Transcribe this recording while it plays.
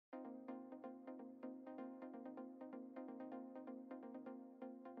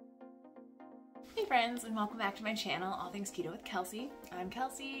Hey friends, and welcome back to my channel, All Things Keto with Kelsey. I'm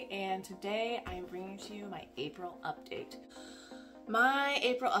Kelsey, and today I am bringing to you my April update. My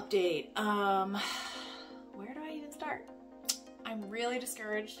April update, where do I even start? I'm really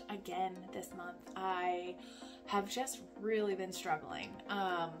discouraged again this month. I have just really been struggling.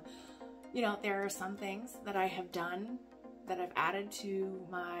 You know, there are some things that I have done that I've added to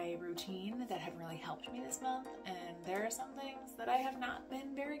my routine that have really helped me this month, and there are some things that I have not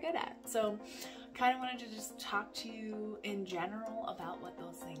been very good at. So kind of wanted to just talk to you in general about what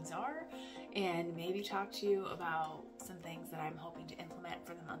those things are, and maybe talk to you about some things that I'm hoping to implement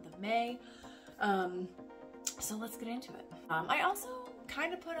for the month of May. So let's get into it. I also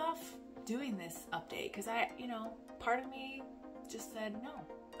kind of put off doing this update because part of me just said, no,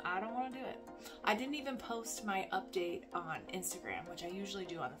 I don't want to do it. I didn't even post my update on Instagram, which I usually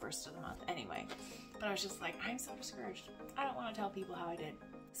do on the first of the month anyway. But I was just like, I'm so discouraged. I don't want to tell people how I did.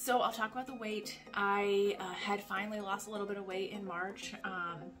 So I'll talk about the weight. I had finally lost a little bit of weight in March.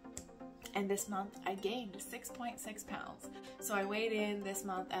 And this month I gained 6.6 pounds. So I weighed in this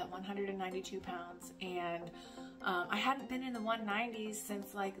month at 192 pounds, and I hadn't been in the 190s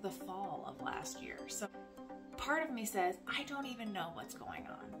since like the fall of last year. So part of me says, I don't even know what's going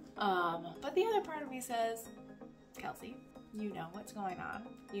on. But the other part of me says, Kelsey, you know what's going on.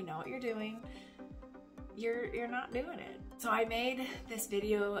 You know what you're doing. You're not doing it. So I made this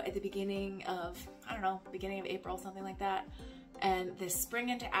video at the beginning of, beginning of April, something like that. And this spring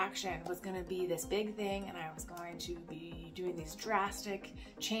into action was going to be this big thing, and I was going to be doing these drastic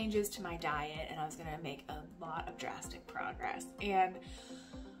changes to my diet, and I was going to make a lot of drastic progress. And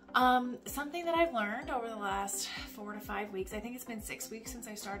something that I've learned over the last 4 to 5 weeks, I think it's been 6 weeks since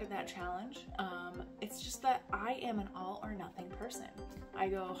I started that challenge, it's just that I am an all or nothing person. I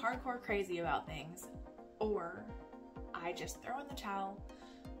go hardcore crazy about things, or I just throw in the towel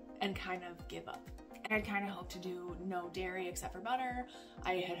and kind of give up. I had kind of hoped to do no dairy except for butter.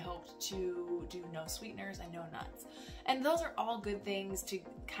 I had hoped to do no sweeteners and no nuts. And those are all good things to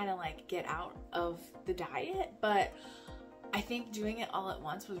kind of like get out of the diet, but I think doing it all at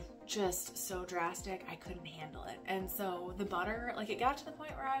once was just so drastic, I couldn't handle it. And so the butter, like it got to the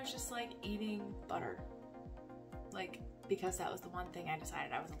point where I was just like eating butter, like because that was the one thing I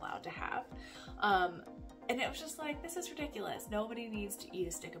decided I was allowed to have. And it was just like, this is ridiculous. Nobody needs to eat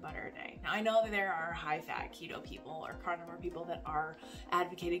a stick of butter a day. Now I know that there are high-fat keto people or carnivore people that are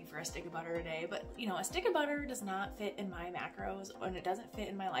advocating for a stick of butter a day, but you know, a stick of butter does not fit in my macros, and it doesn't fit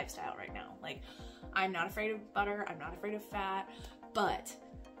in my lifestyle right now. Like, I'm not afraid of butter, I'm not afraid of fat, but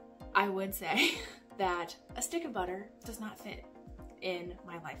I would say that a stick of butter does not fit in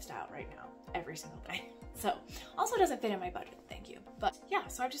my lifestyle right now every single day. So also doesn't fit in my budget, thank you. But yeah,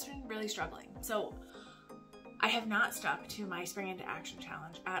 so I've just been really struggling. So I have not stuck to my Spring Into Action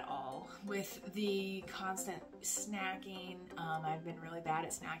challenge at all with the constant snacking. I've been really bad at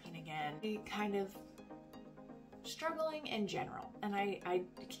snacking again. Kind of struggling in general, and I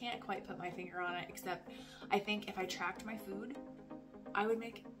can't quite put my finger on it, except I think if I tracked my food, it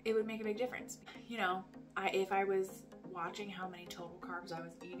would make a big difference. You know, if I was watching how many total carbs I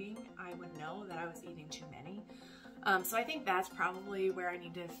was eating, I would know that I was eating too many. So I think that's probably where I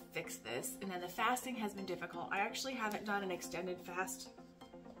need to fix this. And then the fasting has been difficult. I actually haven't done an extended fast.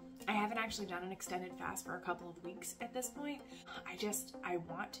 I haven't actually done an extended fast for a couple of weeks at this point. I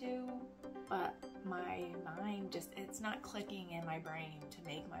want to, but my mind it's not clicking in my brain to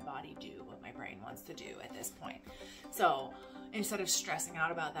make my body do what my brain wants to do at this point. So instead of stressing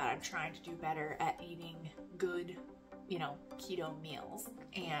out about that, I'm trying to do better at eating good, keto meals,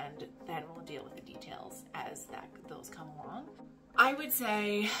 and then we'll deal with the details as those come along. I would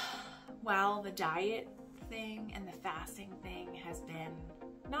say while the diet thing and the fasting thing has been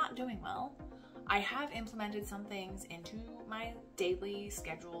not doing well, I have implemented some things into my daily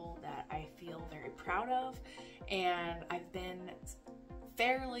schedule that I feel very proud of, and I've been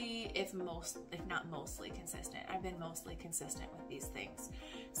fairly, if not mostly consistent. I've been mostly consistent with these things.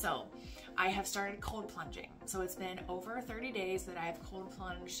 So I have started cold plunging. So it's been over 30 days that I've cold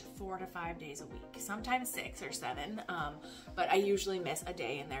plunged 4 to 5 days a week, sometimes 6 or 7. But I usually miss a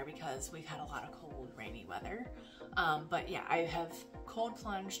day in there because we've had a lot of cold, rainy weather. But yeah, I have cold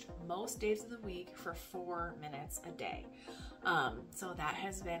plunged most days of the week for 4 minutes a day. So that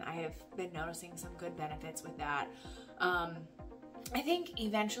has been, I have been noticing some good benefits with that. I think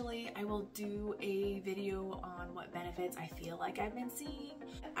eventually I will do a video on what benefits I feel like I've been seeing.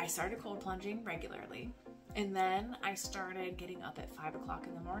 I started cold plunging regularly. And then I started getting up at 5 o'clock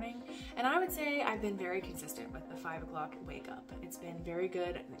in the morning. And I would say I've been very consistent with the 5 o'clock wake up. It's been very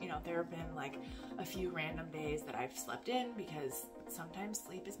good. You know, there have been like a few random days that I've slept in because sometimes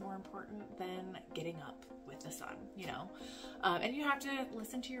sleep is more important than getting up with the sun, you know? And you have to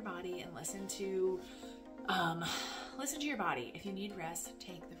listen to your body and listen to your body. If you need rest,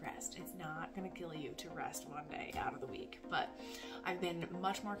 take the rest. It's not going to kill you to rest one day out of the week, but I've been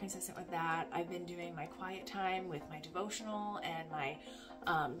much more consistent with that. I've been doing my quiet time with my devotional and my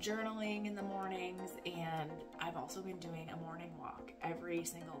journaling in the mornings, and I've also been doing a morning walk every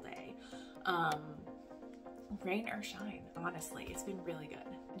single day. Rain or shine, honestly, it's been really good.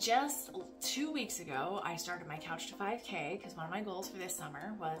 Just 2 weeks ago, I started my Couch to 5K because one of my goals for this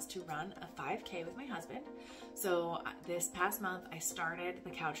summer was to run a 5K with my husband. So this past month, I started the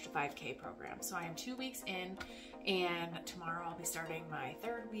Couch to 5K program. So I am 2 weeks in, and tomorrow I'll be starting my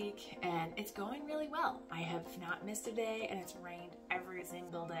 3rd week, and it's going really well. I have not missed a day, and it's rained every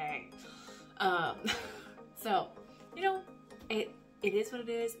single day. So, you know, it is what it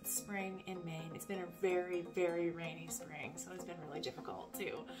is. It's spring in Maine. It's been a very, very rainy spring, so it's been really difficult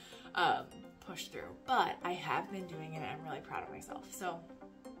to push through. But I have been doing it, and I'm really proud of myself. So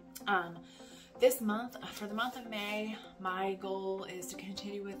this month, for the month of May, my goal is to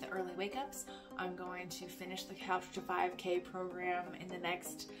continue with the early wake-ups. I'm going to finish the Couch to 5K program in the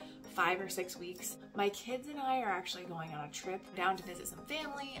next 5 or 6 weeks. My kids and I are actually going on a trip down to visit some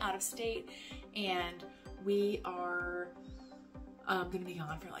family out of state, and we are going to be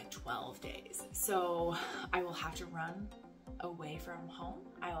gone for like 12 days. So I will have to run away from home.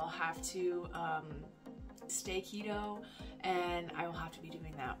 I will have to stay keto, and I will have to be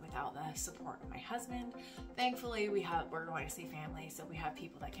doing that without the support of my husband. Thankfully, we're going to see family, so we have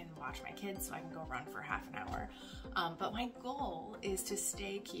people that can watch my kids, so I can go run for half an hour. But my goal is to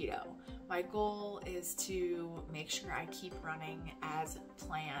stay keto. My goal is to make sure I keep running as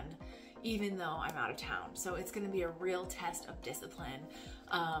planned, even though I'm out of town. So it's gonna be a real test of discipline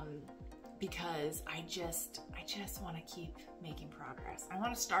because I just wanna keep making progress. I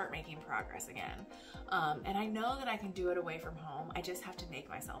wanna start making progress again. And I know that I can do it away from home. I just have to make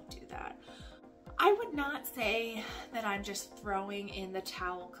myself do that. I would not say that I'm just throwing in the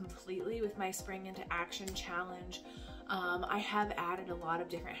towel completely with my Spring into Action challenge. I have added a lot of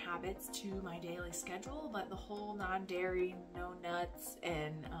different habits to my daily schedule, but the whole non-dairy, no nuts,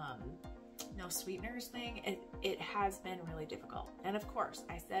 and no sweeteners thing, it has been really difficult. And of course,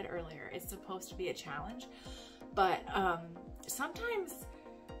 I said earlier, it's supposed to be a challenge, but sometimes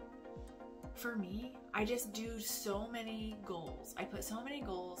for me, I just do so many goals. I put so many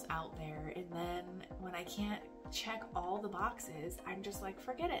goals out there, and then when I can't check all the boxes, I'm just like,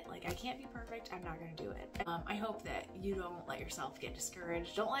 forget it. Like, I can't be perfect. I'm not gonna do it. I hope that you don't let yourself get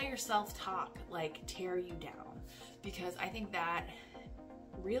discouraged. Don't let your self-talk like tear you down, because I think that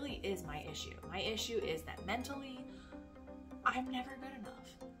really is my issue. My issue is that mentally, I'm never good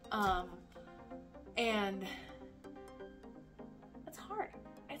enough. And it's hard.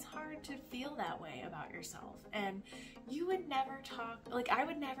 It's hard to feel that way about yourself. And you would never talk, like I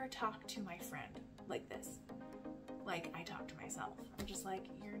would never talk to my friend like this. Like I talk to myself. I'm just like,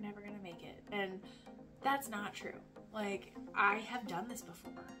 you're never gonna make it. And that's not true. Like, I have done this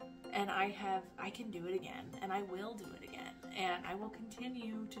before, and I can do it again, and I will do it again, and I will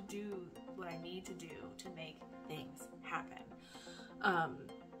continue to do what I need to do to make things happen. I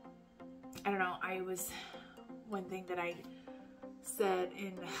don't know, one thing that I said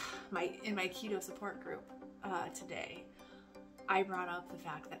in my keto support group today, I brought up the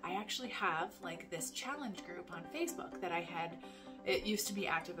fact that I actually have like this challenge group on Facebook that it used to be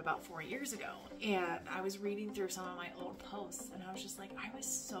active about 4 years ago, and I was reading through some of my old posts, and I was just like, I was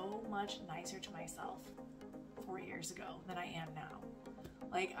so much nicer to myself 4 years ago than I am now.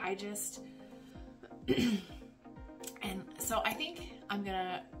 Like, I just, and so I think I'm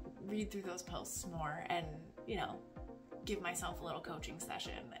gonna read through those posts more and, you know, give myself a little coaching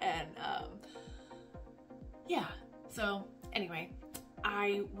session, and yeah. So anyway,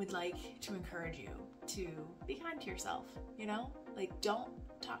 I would like to encourage you to be kind to yourself, you know? Like, don't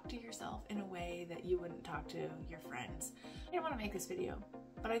talk to yourself in a way that you wouldn't talk to your friends. I didn't want to make this video,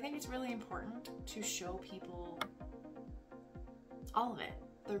 but I think it's really important to show people all of it,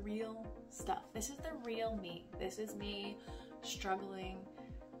 the real stuff. This is the real me. This is me struggling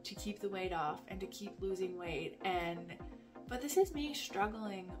to keep the weight off and to keep losing weight, but this is me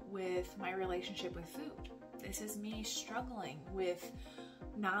struggling with my relationship with food. This is me struggling with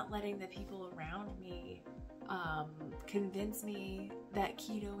not letting the people around me convince me that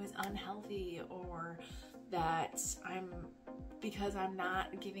keto is unhealthy, or that I'm because I'm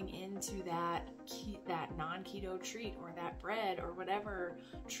not giving into that non-keto treat or that bread or whatever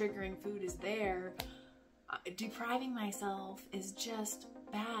triggering food is there. Depriving myself is just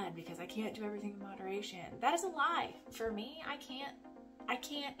bad because I can't do everything in moderation. That is a lie. For me, I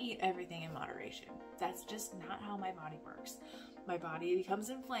can't eat everything in moderation. That's just not how my body works. My body becomes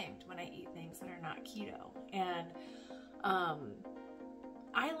inflamed when I eat things that are not keto. And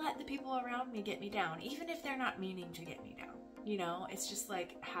I let the people around me get me down, even if they're not meaning to get me down. You know, it's just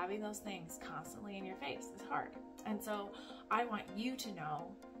like having those things constantly in your face is hard. And so I want you to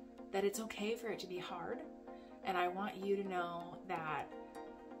know that it's okay for it to be hard. And I want you to know that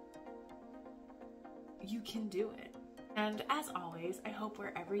you can do it. And as always, I hope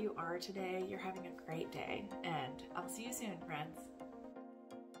wherever you are today, you're having a great day. And I'll see you soon, friends.